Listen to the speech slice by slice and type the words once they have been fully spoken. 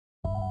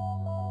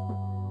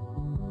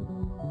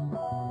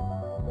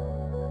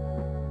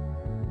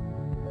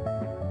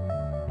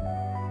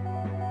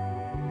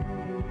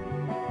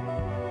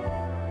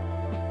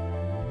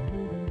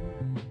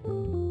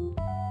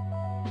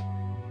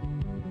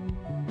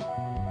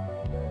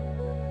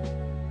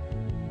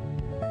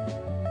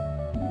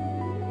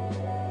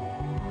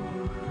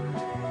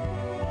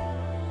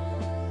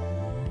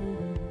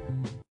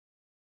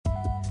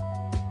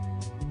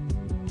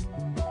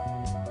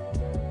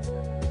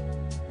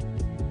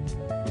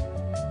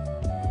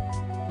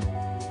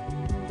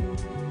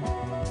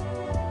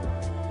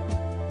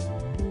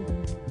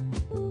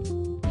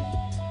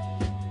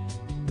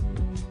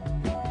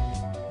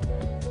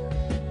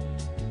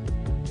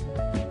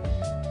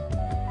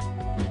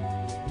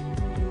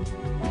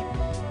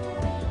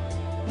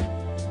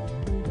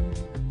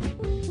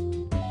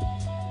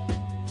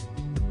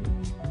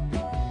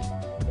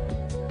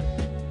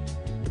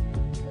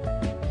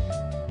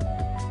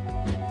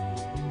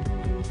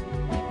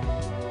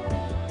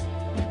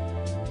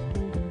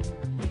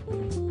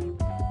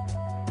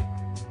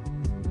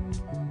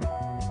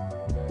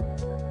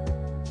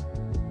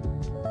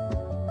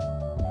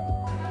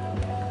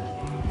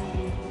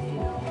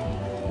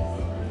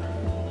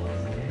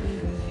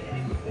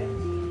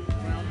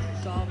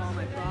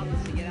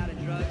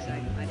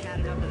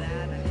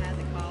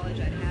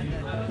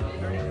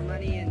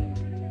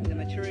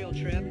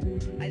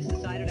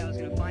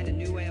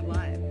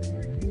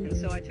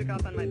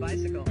on my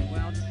bicycle.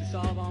 Well, just to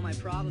solve all my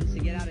problems, to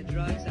get out of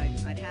drugs,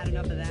 I'd had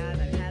enough of that.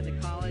 I'd had the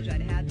college,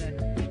 I'd had the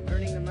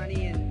earning the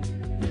money and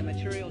the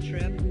material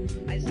trip.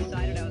 I just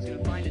decided I was going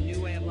to find a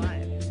new way of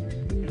life.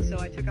 And so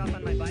I took off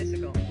on my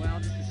bicycle. Well,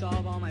 just to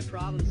solve all my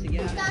problems, to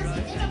get out of drugs,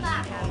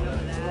 I'd had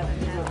enough of that.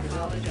 I'd had the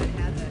college, I'd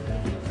had the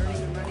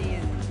earning the money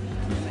and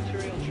the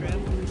material trip.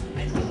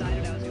 I just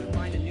decided I was going to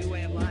find a new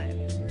way of life.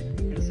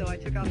 And so I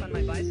took off on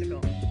my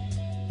bicycle.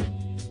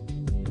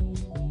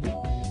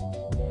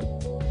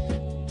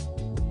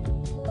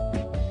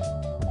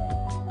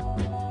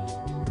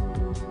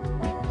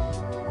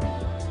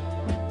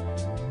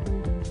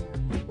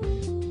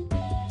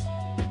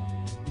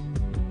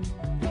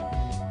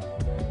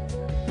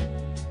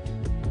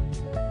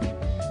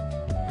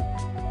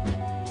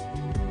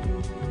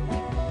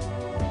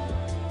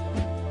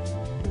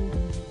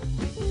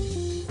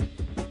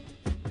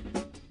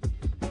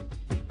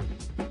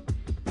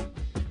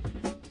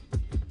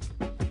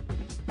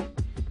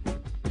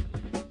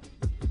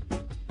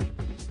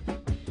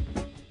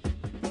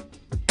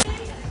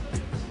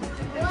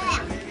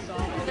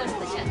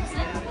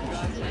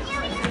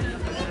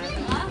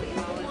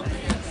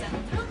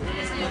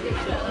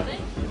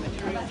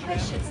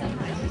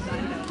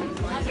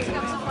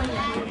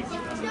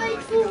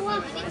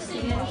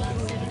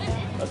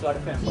 Vad var det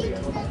 5 på det?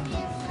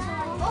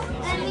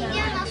 Men min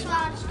hjärna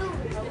svarar stor.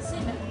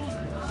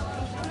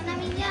 Men när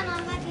min hjärna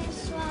verkligen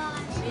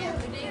svarar stor.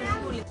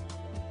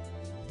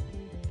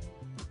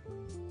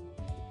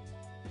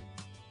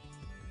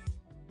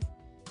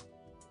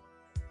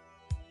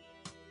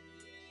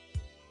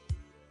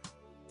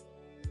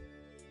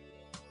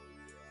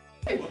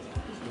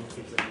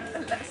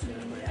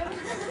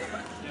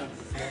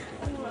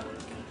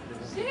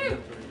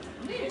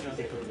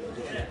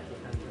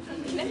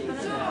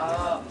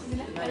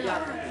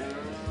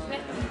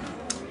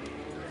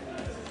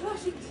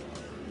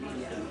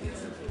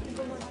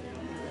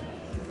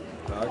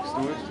 Tak,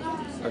 stůj.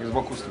 Tak z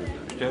boku stůj.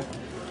 Ještě.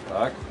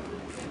 Tak.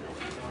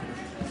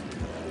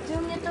 Ty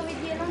mě to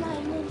vidí jenom na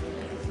jednu.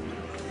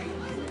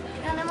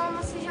 Já nemám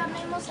asi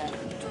žádný mozek.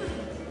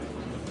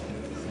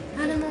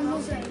 Já nemám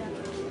mozek.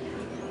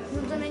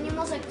 No to není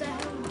mozek, to je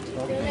helm.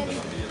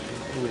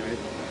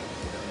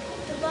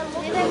 To byl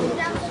mozek. Nevím,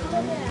 dám to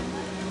tobě.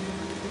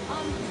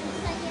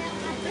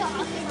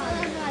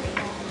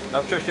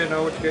 Navčo ještě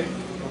jednou, počkej.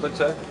 Otoč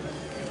se.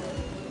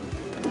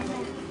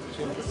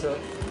 Přijďte se.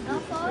 No,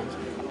 pojď.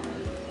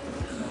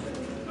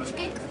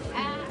 Počkej.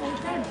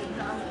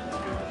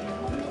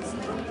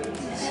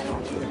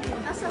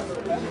 A co?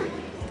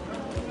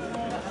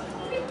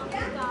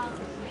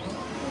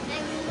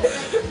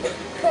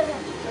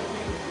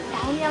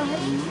 Já uměl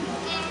hrít.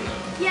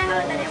 Já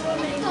ho tady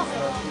umím.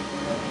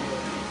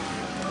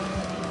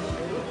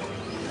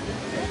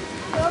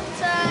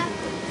 Dobře.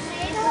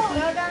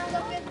 Prodám za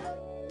 5.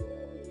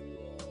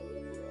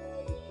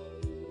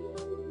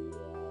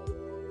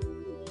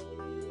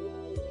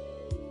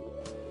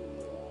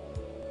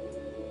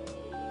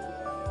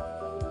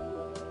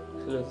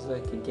 Looks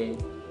like a gay.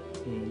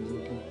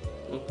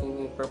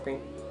 Purple.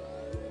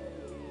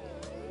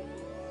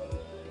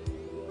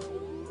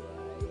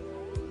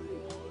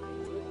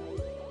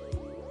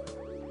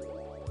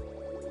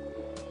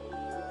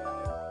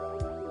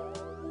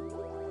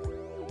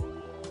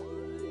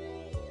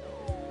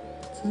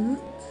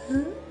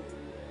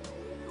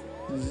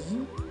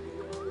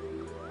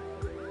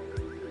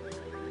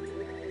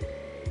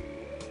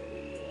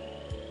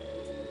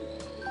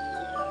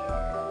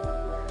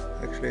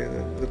 Actually,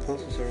 the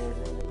pulses are all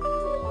normal.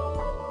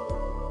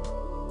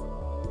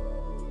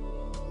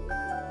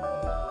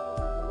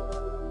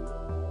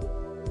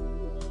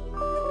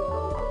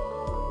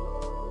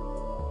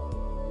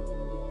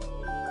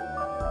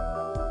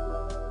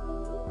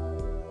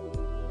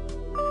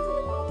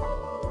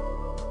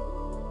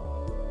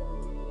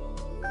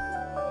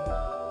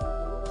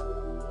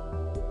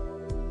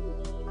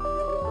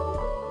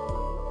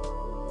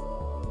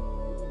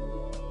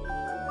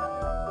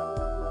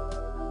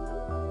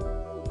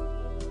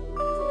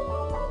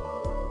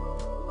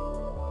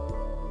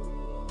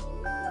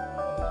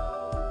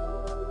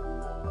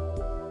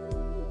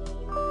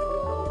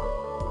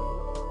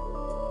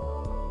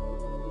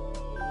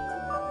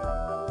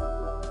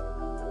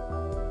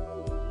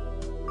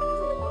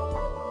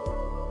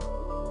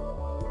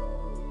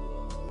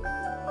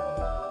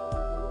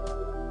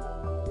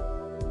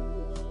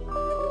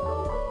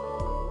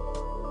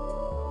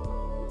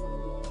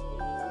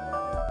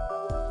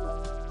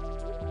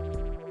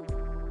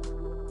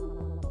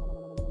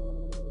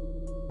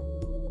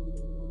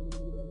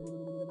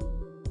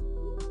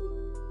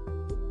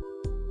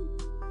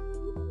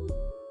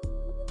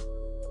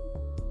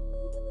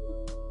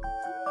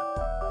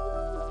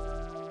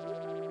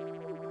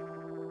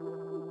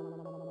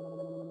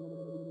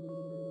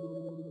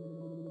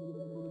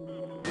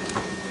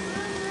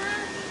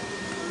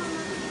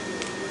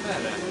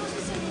 Eller?